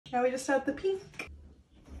Now we just add the pink.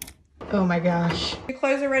 Oh my gosh. Your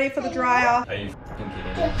clothes are ready for the dryer. Are you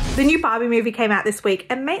kidding? The new Barbie movie came out this week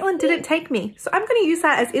and Maitland didn't take me. So I'm gonna use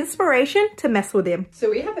that as inspiration to mess with him. So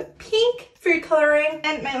we have a pink food coloring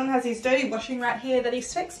and Maitland has his dirty washing right here that he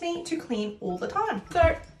expects me to clean all the time.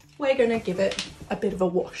 So we're gonna give it a bit of a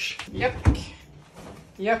wash. Yuck.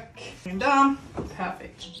 Yuck. And done.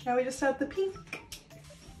 Perfect. Now we just add the pink.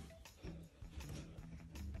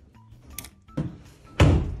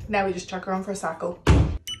 Now we just chuck her on for a cycle.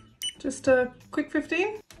 Just a quick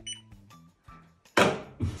 15.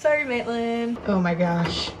 Sorry, Maitland. Oh my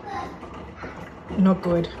gosh. Not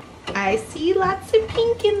good. I see lots of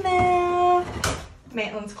pink in there.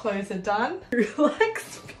 Maitland's clothes are done.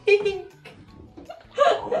 Relax pink.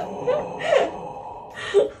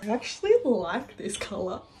 I actually like this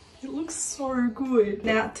color. It looks so good.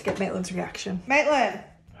 Now to get Maitland's reaction. Maitland,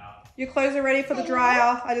 your clothes are ready for the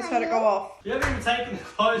dryer. I just heard it go off. You haven't even taken the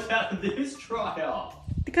clothes out of this dryer.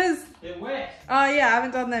 Because they're wet. Oh yeah, I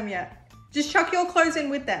haven't done them yet. Just chuck your clothes in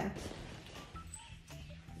with them.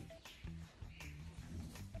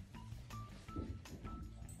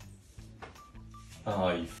 Oh,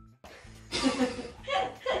 you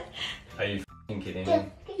Are you kidding me?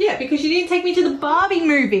 Yeah, because you didn't take me to the Barbie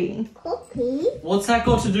movie. What's that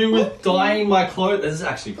got to do with dyeing my clothes? This is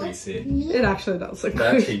actually pretty sick. It actually does look It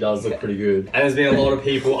good. actually does look pretty good. And there's been a lot of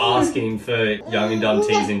people asking for Young and Dumb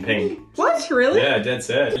tees in pink. What? Really? Yeah, dead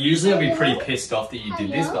set. Usually I'd be pretty pissed off that you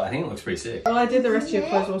did this, but I think it looks pretty sick. Well, I did the rest of your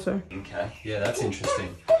clothes also. Okay, yeah, that's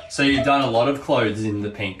interesting. So you've done a lot of clothes in the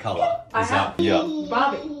pink colour. I have. Yeah.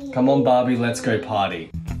 Barbie. Come on, Barbie, let's go party.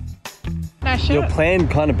 Nice Your shirt. plan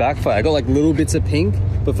kind of backfired. I got like little bits of pink,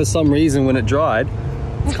 but for some reason when it dried,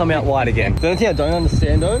 it's come out white again. The only thing I don't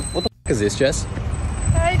understand though, what the f is this, Jess?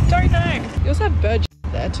 I don't know. You also have bird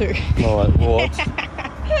there too. Oh,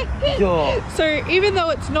 what? Yo. So even though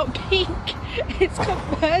it's not pink, it's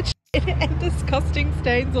got bird and disgusting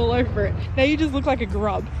stains all over it. Now you just look like a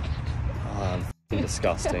grub. Oh,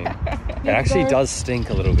 disgusting. It actually does stink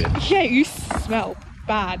a little bit. Yeah, you smell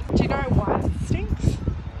bad. Do you know why it stinks?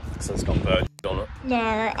 Because it's got bird on it.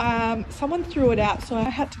 No, someone threw it out, so I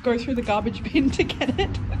had to go through the garbage bin to get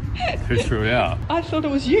it. Who threw it out? I thought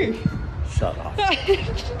it was you. Shut up.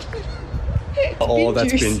 Oh,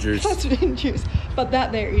 that's bin juice. That's bin juice. But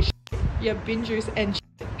that there is shit. Yeah, bin juice and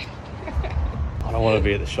shit. I don't want to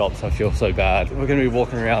be at the shops. I feel so bad. We're going to be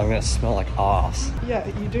walking around. I'm going to smell like ass. Yeah,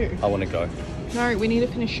 you do. I want to go. No, we need to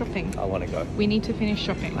finish shopping. I want to go. We need to finish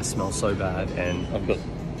shopping. I smell so bad and I've got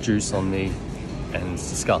juice on me and it's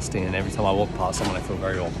disgusting, and every time I walk past someone I feel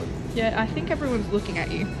very awkward. Yeah, I think everyone's looking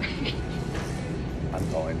at you.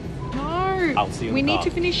 I'm going. No. I'll see you in we the need car.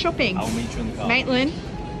 to finish shopping. I'll meet you in the car. Maitland.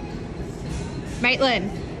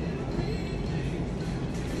 Maitland.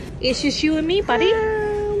 It's just you and me, buddy.